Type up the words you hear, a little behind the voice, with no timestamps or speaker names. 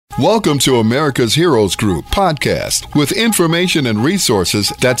Welcome to America's Heroes Group podcast with information and resources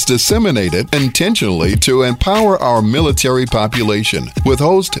that's disseminated intentionally to empower our military population with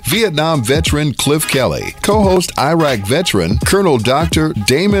host Vietnam veteran Cliff Kelly, co-host Iraq veteran Colonel Dr.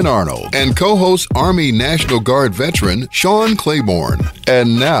 Damon Arnold, and co-host Army National Guard veteran Sean Claiborne.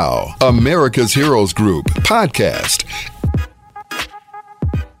 And now, America's Heroes Group podcast.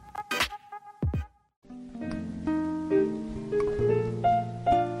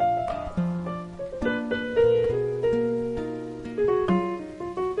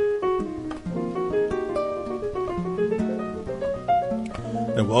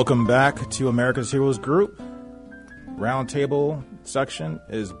 And welcome back to America's Heroes Group. Roundtable section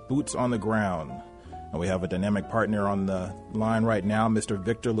is Boots on the Ground. And we have a dynamic partner on the line right now, Mr.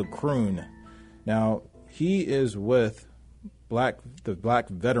 Victor LeCrune. Now, he is with the Black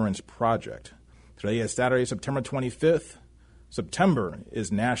Veterans Project. Today is Saturday, September 25th. September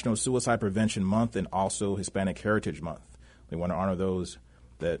is National Suicide Prevention Month and also Hispanic Heritage Month. We want to honor those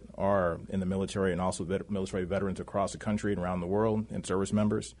that are in the military and also military veterans across the country and around the world and service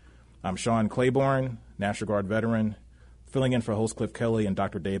members. I'm Sean Claiborne, National Guard veteran, filling in for host Cliff Kelly and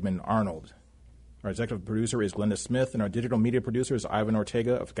Dr. Damon Arnold. Our executive producer is Glenda Smith, and our digital media producer is Ivan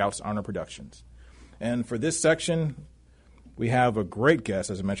Ortega of Scouts Honor Productions. And for this section, we have a great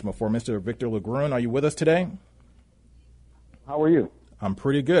guest, as I mentioned before, Mr. Victor LeCrune. Are you with us today? How are you? I'm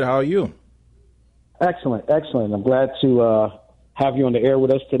pretty good. How are you? Excellent. I'm glad to have you on the air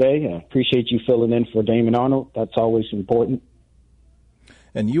with us today. I appreciate you filling in for Damon Arnold. That's always important.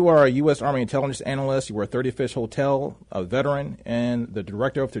 And you are a U.S. Army intelligence analyst. You were a 35th Hotel veteran and the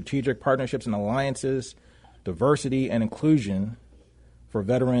Director of Strategic Partnerships and Alliances, Diversity and Inclusion for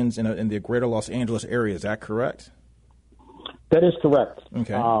veterans in the greater Los Angeles area. Is that correct? That is correct.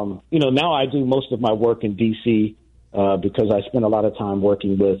 Okay. Now I do most of my work in D.C. Because I spend a lot of time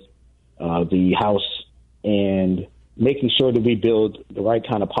working with the House and making sure that we build the right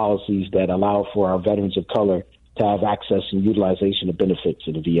kind of policies that allow for our veterans of color to have access and utilization of benefits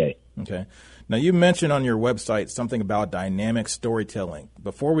of the VA. Okay. Now, you mentioned on your website something about dynamic storytelling.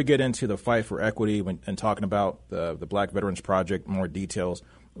 Before we get into the fight for equity and talking about the Black Veterans Project, more details,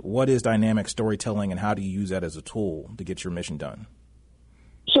 what is dynamic storytelling and how do you use that as a tool to get your mission done?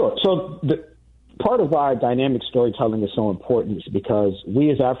 Sure. So part of why dynamic storytelling is so important is because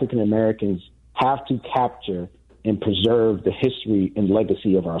we as African Americans have to capture and preserve the history and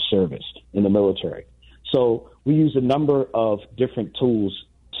legacy of our service in the military. So we use a number of different tools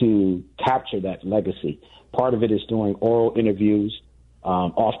to capture that legacy. Part of it is doing oral interviews.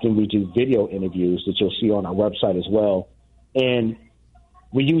 Often we do video interviews that you'll see on our website as well. And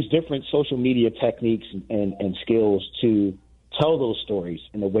we use different social media techniques and skills to tell those stories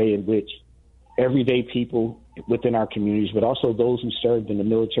in a way in which everyday people within our communities, but also those who served in the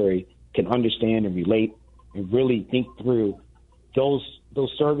military, can understand and relate and really think through those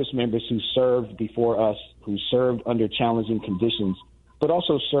service members who served before us, who served under challenging conditions, but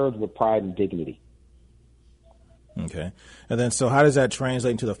also served with pride and dignity. Okay. And then, so how does that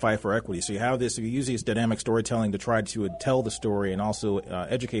translate into the fight for equity? So you have this, you use these dynamic storytelling to try to tell the story and also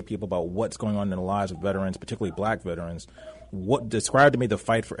educate people about what's going on in the lives of veterans, particularly Black veterans. Describe to me the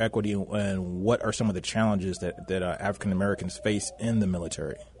fight for equity and what are some of the challenges that African Americans face in the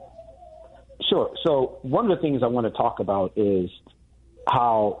military? Sure. So one of the things I want to talk about is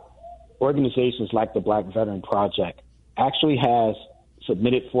how organizations like the Black Veteran Project actually has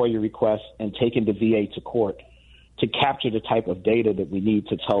submitted FOIA requests and taken the VA to court to capture the type of data that we need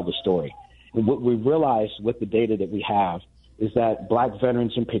to tell the story. And what we realize with the data that we have is that Black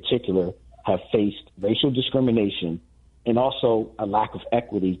veterans in particular have faced racial discrimination and also a lack of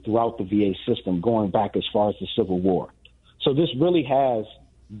equity throughout the VA system going back as far as the Civil War. So this really has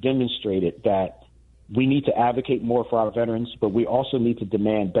demonstrated that we need to advocate more for our veterans, but we also need to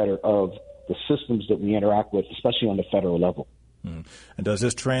demand better of the systems that we interact with, especially on the federal level. And does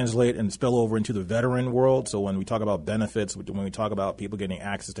this translate and spill over into the veteran world? So when we talk about benefits, when we talk about people getting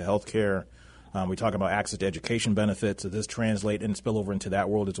access to health care, we talk about access to education benefits, does this translate and spill over into that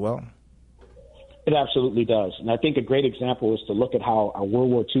world as well? It absolutely does. And I think a great example is to look at how our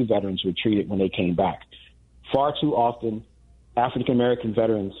World War II veterans were treated when they came back. Far too often, African-American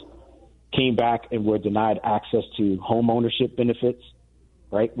veterans came back and were denied access to home ownership benefits,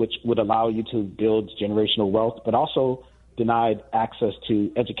 right, which would allow you to build generational wealth, but also denied access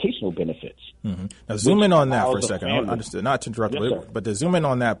to educational benefits. Mm-hmm. Now, zoom in on that for a second. Family. I understood, not to interrupt, Yes, but to zoom in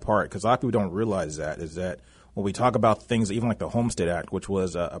on that part, because a lot of people don't realize that, is that when we talk about things, even like the Homestead Act, which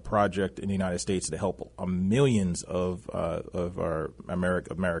was a project in the United States to help millions of our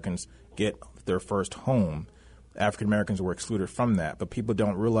Americans get their first home, African Americans were excluded from that. But people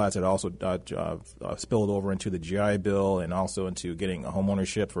don't realize it also spilled over into the GI Bill and also into getting home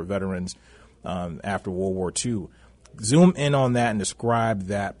ownership for veterans after World War II. Zoom in on that and describe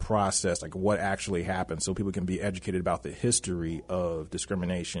that process, like what actually happened, so people can be educated about the history of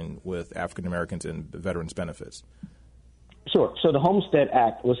discrimination with African Americans and veterans benefits. Sure. So the Homestead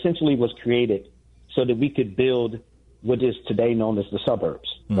Act essentially was created so that we could build what is today known as the suburbs,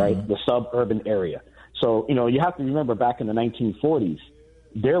 right? The suburban area. So, you have to remember back in the 1940s,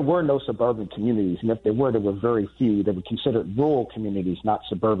 there were no suburban communities. And if there were very few. They were considered rural communities, not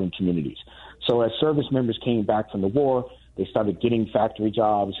suburban communities. So as service members came back from the war, they started getting factory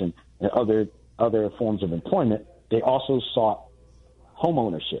jobs and other forms of employment. They also sought home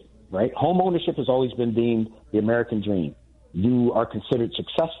ownership, right? Home ownership has always been deemed the American dream. You are considered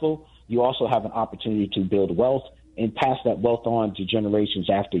successful. You also have an opportunity to build wealth and pass that wealth on to generations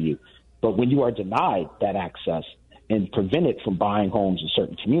after you. But when you are denied that access and prevented from buying homes in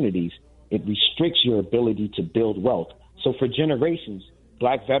certain communities, it restricts your ability to build wealth. So for generations,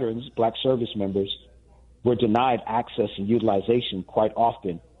 Black veterans, Black service members were denied access and utilization quite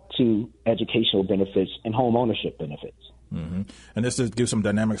often to educational benefits and home ownership benefits. Mm-hmm. And this is give some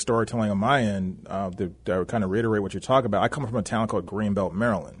dynamic storytelling on my end to kind of reiterate what you're talking about. I come from a town called Greenbelt,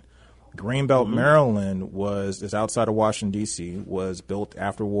 Maryland. Greenbelt, Maryland is outside of Washington, D.C., was built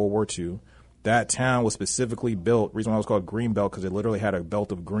after World War II. That town was specifically built, reason why it was called Greenbelt, because it literally had a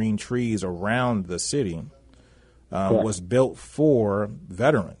belt of green trees around the city, was built for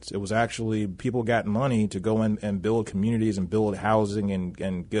veterans. It was actually, people got money to go in and build communities and build housing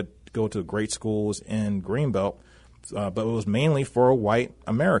and go to great schools in Greenbelt, but it was mainly for white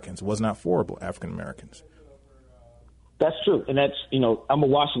Americans. It was not for African Americans. That's true. And that's, I'm a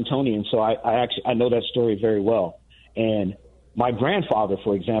Washingtonian, so I know that story very well. And my grandfather,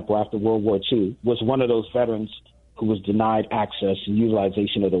 for example, after World War II, was one of those veterans who was denied access and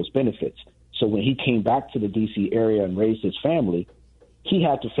utilization of those benefits. So when he came back to the D.C. area and raised his family, he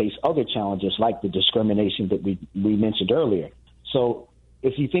had to face other challenges like the discrimination that we mentioned earlier. So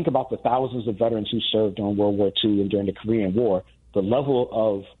if you think about the thousands of veterans who served during World War II and during the Korean War, the level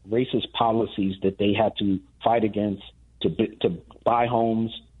of racist policies that they had to fight against, to buy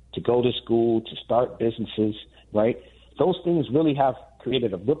homes, to go to school, to start businesses, right? Those things really have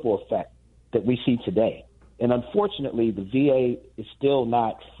created a ripple effect that we see today. And unfortunately, the VA is still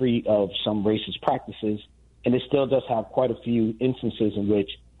not free of some racist practices, and it still does have quite a few instances in which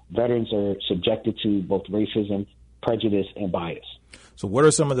veterans are subjected to both racism, prejudice, and bias. So what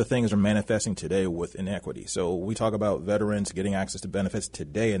are some of the things that are manifesting today with inequity? So we talk about veterans getting access to benefits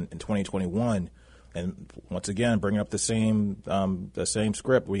today in 2021. And once again, bringing up the same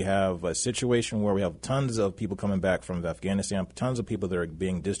script, we have a situation where we have tons of people coming back from Afghanistan, tons of people that are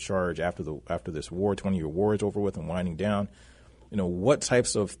being discharged after this war, 20-year war is over with and winding down. What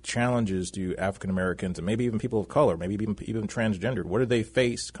types of challenges do African Americans and maybe even people of color, maybe even transgendered, what do they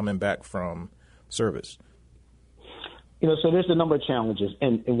face coming back from service? So there's a number of challenges,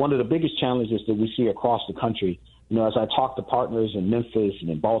 and one of the biggest challenges that we see across the country, as I talk to partners in Memphis and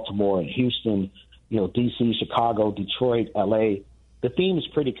in Baltimore and Houston, D.C., Chicago, Detroit, L.A., the theme is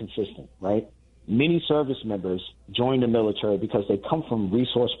pretty consistent, right? Many service members join the military because they come from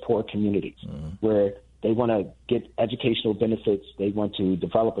resource-poor communities where they want to get educational benefits, they want to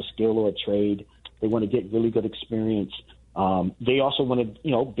develop a skill or a trade, they want to get really good experience. They also want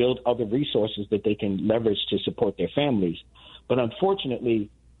to, build other resources that they can leverage to support their families. But unfortunately,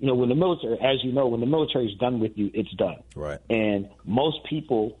 when the military, as you know, when the military is done with you, it's done. Right. And most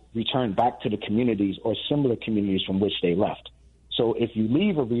people return back to the communities or similar communities from which they left. So if you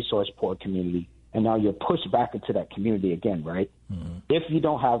leave a resource-poor community and now you're pushed back into that community again, right? Mm-hmm. If you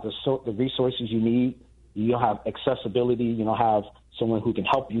don't have the resources you need, you don't have accessibility, you don't have someone who can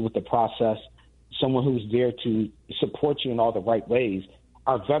help you with the process, someone who's there to support you in all the right ways,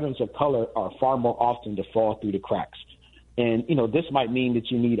 our veterans of color are far more often to fall through the cracks. And, this might mean that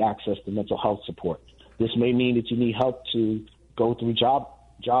you need access to mental health support. This may mean that you need help to go through job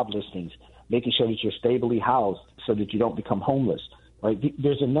listings, making sure that you're stably housed so that you don't become homeless, right?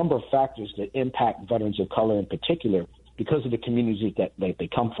 There's a number of factors that impact veterans of color in particular because of the communities that they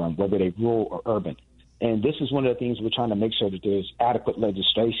come from, whether they're rural or urban. And this is one of the things we're trying to make sure that there's adequate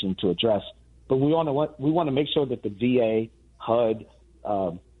legislation to address. But we want to make sure that the VA, HUD,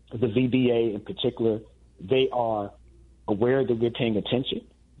 the VBA in particular, they are aware that we're paying attention.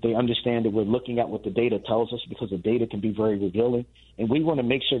 They understand that we're looking at what the data tells us because the data can be very revealing. And we want to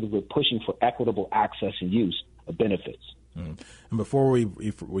make sure that we're pushing for equitable access and use of benefits. And before we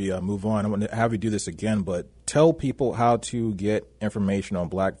move on, I want to have you do this again, but tell people how to get information on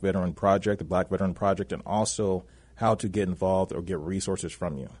Black Veteran Project, the Black Veteran Project, and also how to get involved or get resources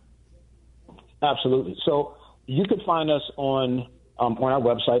from you. Absolutely. So you can find us on our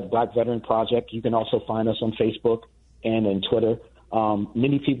website, Black Veteran Project. You can also find us on Facebook and on Twitter.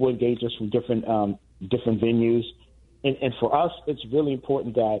 Many people engage us from different venues. And for us, it's really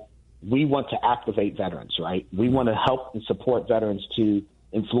important that we want to activate veterans, right? We want to help and support veterans to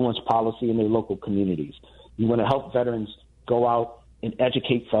influence policy in their local communities. We want to help veterans go out and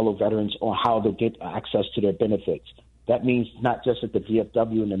educate fellow veterans on how to get access to their benefits. That means not just at the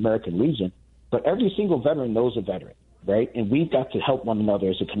VFW and the American Legion, but every single veteran knows a veteran, right? And we've got to help one another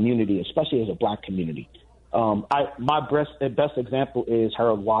as a community, especially as a Black community. My best example is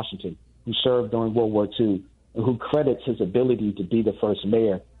Harold Washington, who served during World War II, and who credits his ability to be the first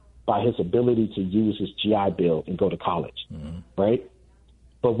mayor by his ability to use his GI Bill and go to college, right?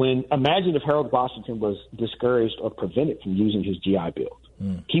 But imagine if Harold Washington was discouraged or prevented from using his GI Bill.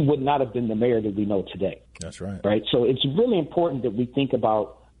 He would not have been the mayor that we know today. That's right. Right? So it's really important that we think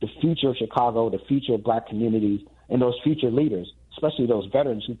about the future of Chicago, the future of Black communities, and those future leaders, especially those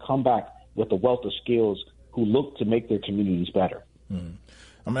veterans who come back with a wealth of skills who look to make their communities better. I'm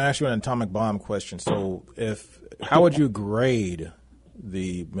going to ask you an atomic bomb question. So how would you grade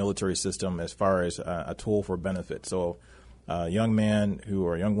the military system as far as a tool for benefit? So a young man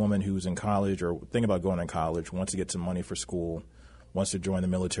or a young woman who's in college or thinking about going to college, wants to get some money for school, wants to join the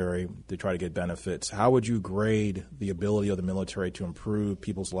military to try to get benefits. How would you grade the ability of the military to improve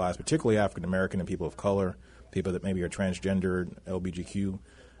people's lives, particularly African American and people of color, people that maybe are transgendered, LGBTQ?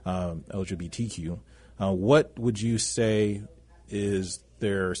 What would you say is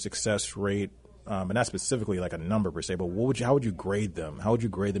their success rate? And not specifically like a number per se, but how would you grade them? How would you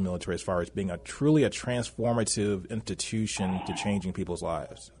grade the military as far as being truly a transformative institution to changing people's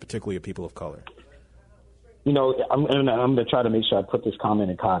lives, particularly of people of color? I'm going to try to make sure I put this comment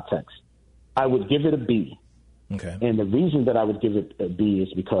in context. I would give it a B. Okay. And the reason that I would give it a B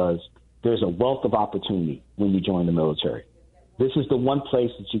is because there's a wealth of opportunity when you join the military. This is the one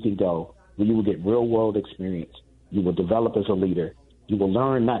place that you can go where you will get real-world experience. You will develop as a leader. You will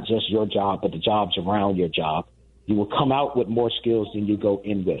learn not just your job, but the jobs around your job. You will come out with more skills than you go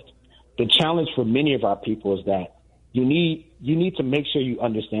in with. The challenge for many of our people is that you need to make sure you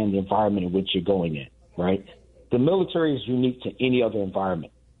understand the environment in which you're going in, right? The military is unique to any other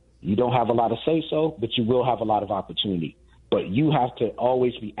environment. You don't have a lot of say-so, but you will have a lot of opportunity. But you have to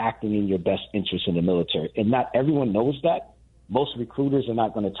always be acting in your best interest in the military. And not everyone knows that. Most recruiters are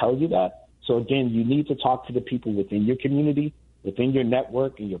not going to tell you that. So, again, you need to talk to the people within your community, within your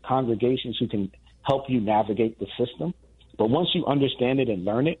network and your congregations who can help you navigate the system. But once you understand it and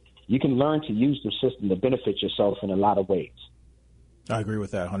learn it, you can learn to use the system to benefit yourself in a lot of ways. I agree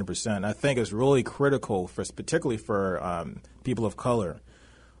with that 100%. I think it's really critical, particularly for people of color,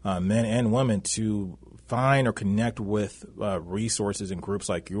 men and women, to find or connect with resources and groups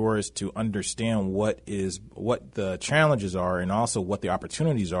like yours to understand what the challenges are and also what the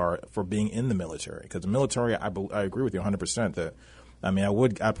opportunities are for being in the military. Because the military, I agree with you 100%. That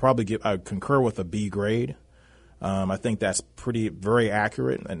I concur with a B grade. I think that's very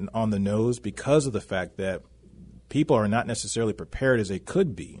accurate and on the nose because of the fact that people are not necessarily prepared as they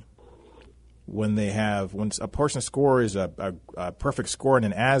could be when a person scores a perfect score in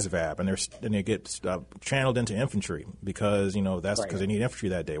an ASVAB and they get channeled into infantry because that's because they need infantry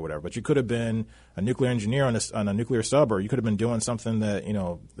that day, or whatever. But you could have been a nuclear engineer on a nuclear sub, or you could have been doing something that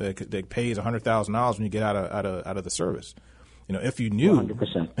that pays $100,000 when you get out of the service. If you knew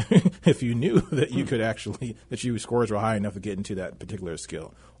 100%. If you knew that you could that your scores were high enough to get into that particular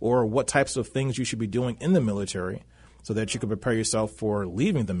skill, or what types of things you should be doing in the military so that you can prepare yourself for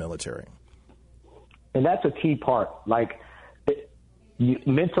leaving the military. And that's a key part.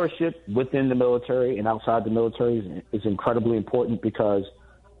 Mentorship within the military and outside the military is incredibly important because,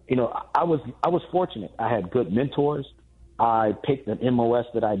 I was fortunate. I had good mentors. I picked an MOS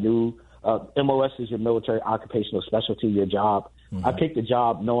that I knew. MOS is your military occupational specialty, your job. Mm-hmm. I picked a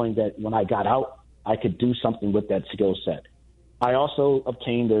job knowing that when I got out, I could do something with that skill set. I also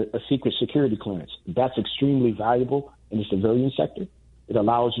obtained a secret security clearance. That's extremely valuable in the civilian sector. It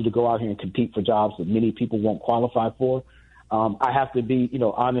allows you to go out here and compete for jobs that many people won't qualify for. I have to be,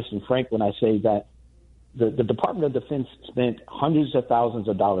 honest and frank when I say that the Department of Defense spent hundreds of thousands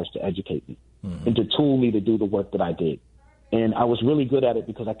of dollars to educate me and to tool me to do the work that I did. And I was really good at it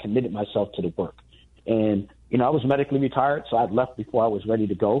because I committed myself to the work. And, I was medically retired, so I'd left before I was ready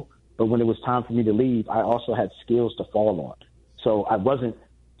to go. But when it was time for me to leave, I also had skills to fall on. So I wasn't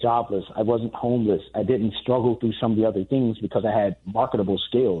jobless. I wasn't homeless. I didn't struggle through some of the other things because I had marketable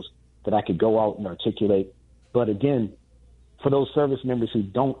skills that I could go out and articulate. But again, for those service members who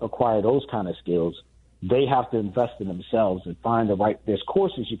don't acquire those kind of skills, they have to invest in themselves and find the right. There's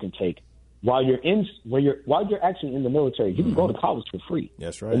courses you can take while you're actually in the military. You can go to college for free.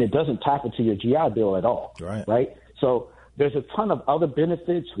 That's right. And it doesn't tap into your GI Bill at all. Right. Right. So there's a ton of other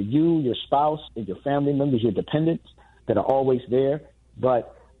benefits for you, your spouse, and your family members, your dependents that are always there.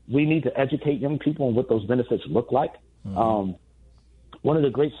 But we need to educate young people on what those benefits look like. Mm-hmm. One of the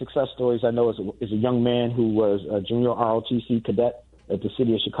great success stories I know is a young man who was a junior ROTC cadet at the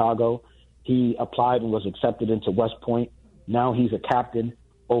city of Chicago. He applied and was accepted into West Point. Now he's a captain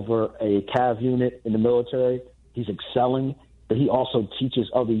over a CAV unit in the military. He's excelling, but he also teaches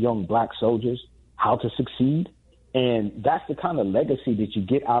other young black soldiers how to succeed. And that's the kind of legacy that you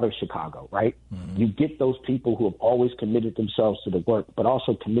get out of Chicago, right? Mm-hmm. You get those people who have always committed themselves to the work, but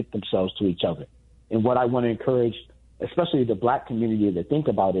also commit themselves to each other. And what I want to encourage, especially the black community, to think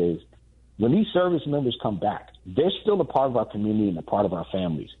about is when these service members come back, they're still a part of our community and a part of our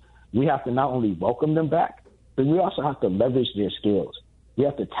families. We have to not only welcome them back, but we also have to leverage their skills. We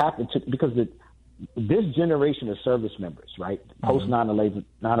have to tap into, because this generation of service members, right, post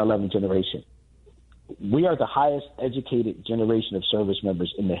 9/11 generation, we are the highest educated generation of service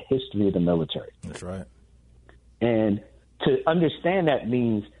members in the history of the military. That's right. And to understand that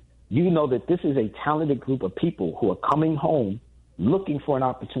means you know that this is a talented group of people who are coming home looking for an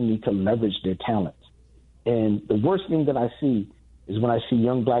opportunity to leverage their talents. And the worst thing that I see is when I see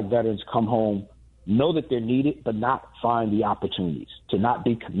young black veterans come home, know that they're needed, but not find the opportunities, to not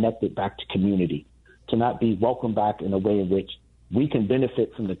be connected back to community, to not be welcomed back in a way in which we can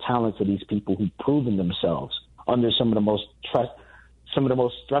benefit from the talents of these people who've proven themselves under some of the most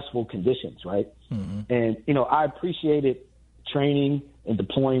stressful conditions, right? Mm-hmm. And, I appreciated training and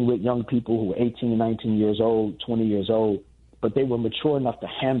deploying with young people who were 18, 19 years old, 20 years old, but they were mature enough to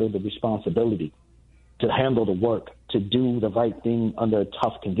handle the responsibility, to handle the work, to do the right thing under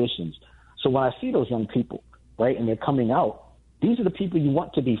tough conditions. So when I see those young people, right, and they're coming out, these are the people you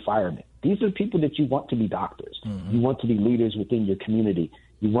want to be firemen. These are the people that you want to be doctors. Mm-hmm. You want to be leaders within your community.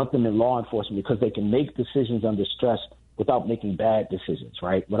 You want them in law enforcement because they can make decisions under stress without making bad decisions,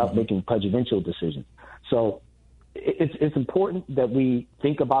 right, without making prejudicial decisions. So it's important that we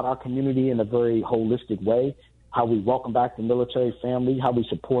think about our community in a very holistic way, how we welcome back the military family, how we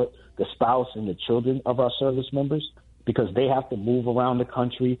support the spouse and the children of our service members, because they have to move around the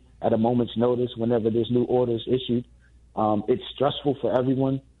country at a moment's notice whenever there's new orders issued. It's stressful for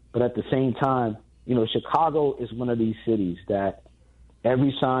everyone, but at the same time, Chicago is one of these cities that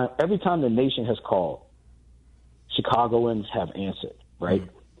every time the nation has called, Chicagoans have answered, right?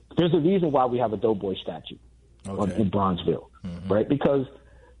 Mm-hmm. There's a reason why we have a Doughboy statue in Bronzeville, right? Because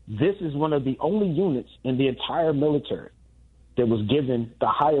this is one of the only units in the entire military that was given the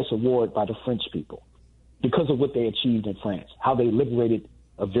highest award by the French people because of what they achieved in France, how they liberated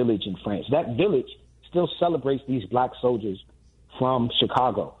a village in France. That village still celebrates these black soldiers from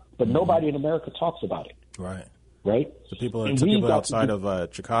Chicago, but nobody in America talks about it. Right. Right? So people outside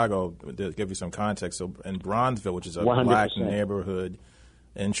of Chicago, to give you some context, so in Bronzeville, which is a 100%. Black neighborhood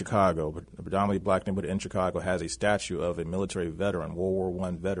in Chicago, a predominantly black neighborhood in Chicago, has a statue of a military veteran, World War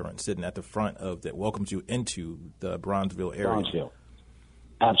I veteran, sitting at the front of that welcomes you into the Bronzeville area. Bronzeville.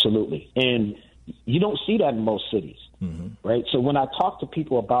 Absolutely. And you don't see that in most cities, right? So when I talk to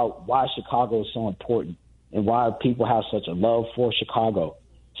people about why Chicago is so important and why people have such a love for Chicago,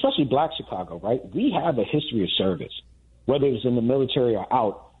 especially black Chicago, right? We have a history of service, whether it's in the military or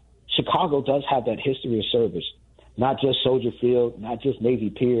out. Chicago does have that history of service, not just Soldier Field, not just Navy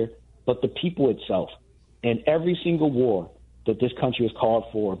Pier, but the people itself. And every single war that this country has called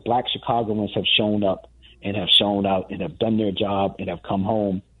for, black Chicagoans have shown up and have shown out and have done their job and have come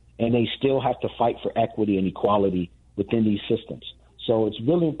home. And they still have to fight for equity and equality within these systems. So it's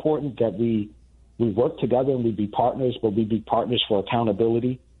really important that we work together and we be partners, but we be partners for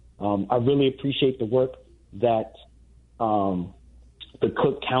accountability. I really appreciate the work that the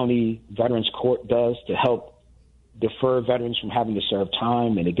Cook County Veterans Court does to help defer veterans from having to serve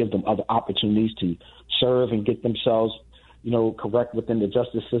time and to give them other opportunities to serve and get themselves, correct within the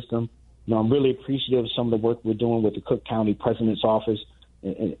justice system. I'm really appreciative of some of the work we're doing with the Cook County President's Office.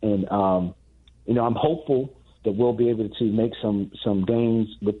 And I'm hopeful that we'll be able to make some gains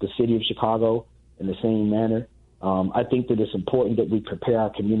with the city of Chicago in the same manner. I think that it's important that we prepare our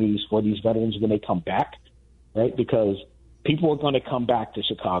communities for these veterans when they come back, right? Because people are going to come back to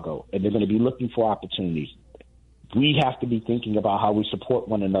Chicago and they're going to be looking for opportunities. We have to be thinking about how we support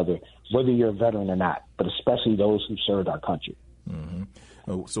one another, whether you're a veteran or not, but especially those who served our country. Mm-hmm.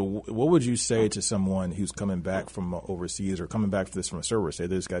 So what would you say to someone who's coming back from overseas or coming back from a service, say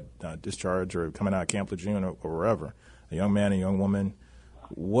they just got discharged or coming out of Camp Lejeune or wherever, a young man, a young woman,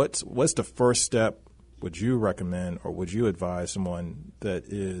 what's the first step would you recommend or would you advise someone that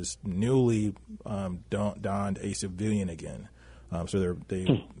is newly donned a civilian again? So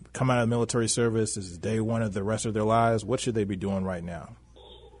they come out of the military service, this is day one of the rest of their lives. What should they be doing right now?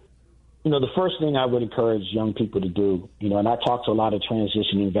 The first thing I would encourage young people to do, and I talk to a lot of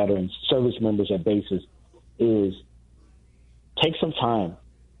transitioning veterans, service members at bases, is take some time,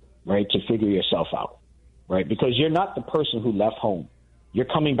 right, to figure yourself out, right? Because you're not the person who left home. You're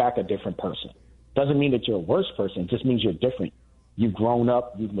coming back a different person. Doesn't mean that you're a worse person. It just means you're different. You've grown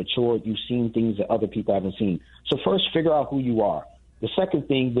up, you've matured, you've seen things that other people haven't seen. So first, figure out who you are. The second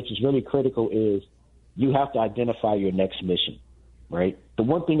thing, which is really critical, is you have to identify your next mission, right? The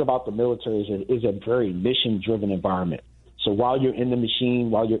one thing about the military is it is a very mission-driven environment. So while you're in the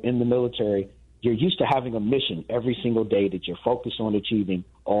machine, while you're in the military, you're used to having a mission every single day that you're focused on achieving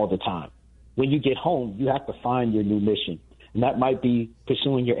all the time. When you get home, you have to find your new mission. And that might be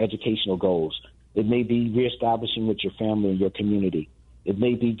pursuing your educational goals. It may be reestablishing with your family and your community. It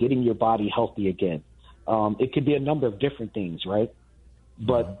may be getting your body healthy again. It could be a number of different things, right?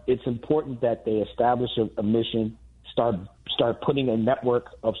 But it's important that they establish a mission, start putting a network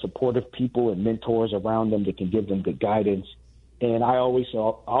of supportive people and mentors around them that can give them good guidance. And I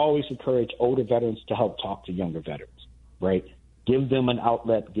always encourage older veterans to help talk to younger veterans, right? Give them an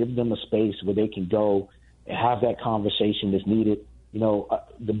outlet, give them a space where they can go and have that conversation that's needed.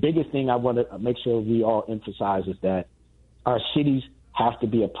 The biggest thing I want to make sure we all emphasize is that our cities have to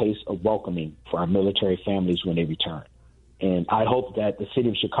be a place of welcoming for our military families when they return. And I hope that the city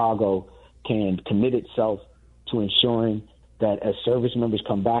of Chicago can commit itself to ensuring that as service members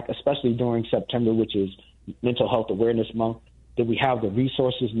come back, especially during September, which is Mental Health Awareness Month, that we have the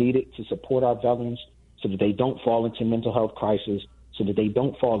resources needed to support our veterans so that they don't fall into mental health crisis, so that they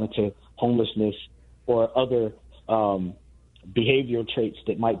don't fall into homelessness or other behavioral traits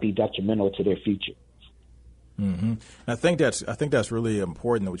that might be detrimental to their future. Mm-hmm. I think that's really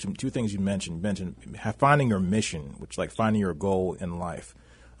important. Which two things you mentioned finding your mission, which like finding your goal in life.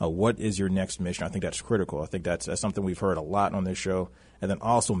 What is your next mission? I think that's critical. I think that's something we've heard a lot on this show. And then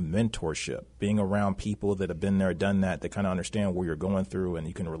also mentorship, being around people that have been there, done that kind of understand where you're going through and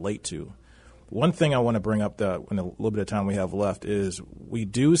you can relate to. One thing I want to bring up in a little bit of time we have left is we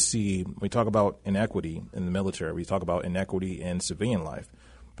talk about inequity in the military. We talk about inequity in civilian life,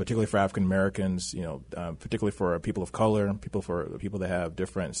 particularly for African Americans, particularly for people of color, for people that have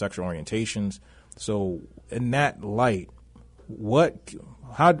different sexual orientations. So in that light,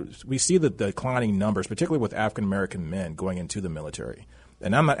 how do we see the declining numbers, particularly with African American men going into the military?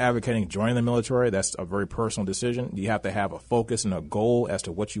 And I'm not advocating joining the military. That's a very personal decision. You have to have a focus and a goal as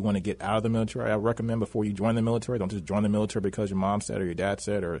to what you want to get out of the military. I recommend before you join the military, don't just join the military because your mom said or your dad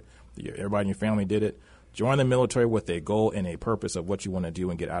said or everybody in your family did it. Join the military with a goal and a purpose of what you want to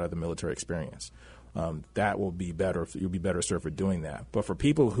do and get out of the military experience. That will be better. You'll be better served for doing that. But for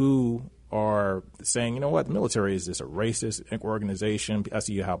people who are saying, you know what, the military is just a racist organization. I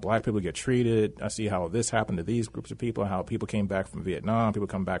see how black people get treated. I see how this happened to these groups of people, how people came back from Vietnam, people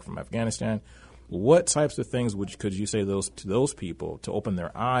come back from Afghanistan. What types of things could you say to those people to open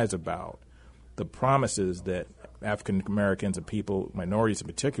their eyes about the promises that African Americans and people, minorities in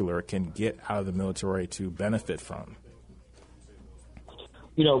particular, can get out of the military to benefit from?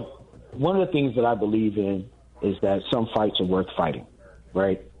 One of the things that I believe in is that some fights are worth fighting,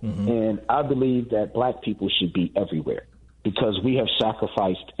 right? Mm-hmm. And I believe that black people should be everywhere because we have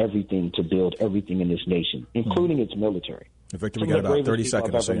sacrificed everything to build everything in this nation, including its military. Victor, we got about 30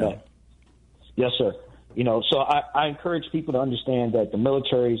 seconds. Yes, sir. So I encourage people to understand that the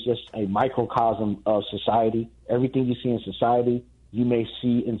military is just a microcosm of society. Everything you see in society, you may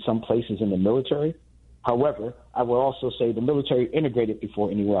see in some places in the military. However, I will also say the military integrated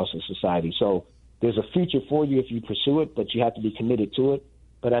before anywhere else in society. So there's a future for you if you pursue it, but you have to be committed to it.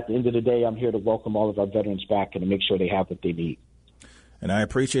 But at the end of the day, I'm here to welcome all of our veterans back and to make sure they have what they need. And I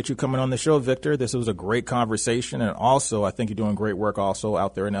appreciate you coming on the show, Victor. This was a great conversation. And also, I think you're doing great work also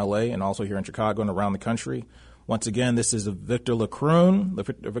out there in L.A. and also here in Chicago and around the country. Once again, this is Victor Legrune.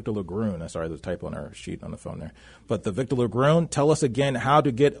 Victor Legrune. Sorry, there's a typo on our sheet on the phone there. But the Victor Legrune, tell us again how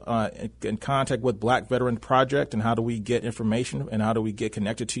to get in contact with Black Veteran Project and how do we get information and how do we get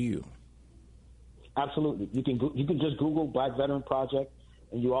connected to you? Absolutely. You can just Google Black Veteran Project,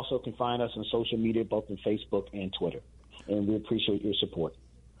 and you also can find us on social media, both on Facebook and Twitter. And we appreciate your support.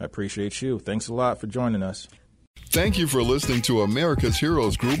 I appreciate you. Thanks a lot for joining us. Thank you for listening to America's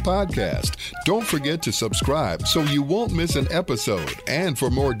Heroes Group podcast. Don't forget to subscribe so you won't miss an episode. And for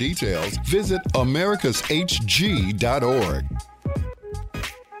more details, visit americashg.org.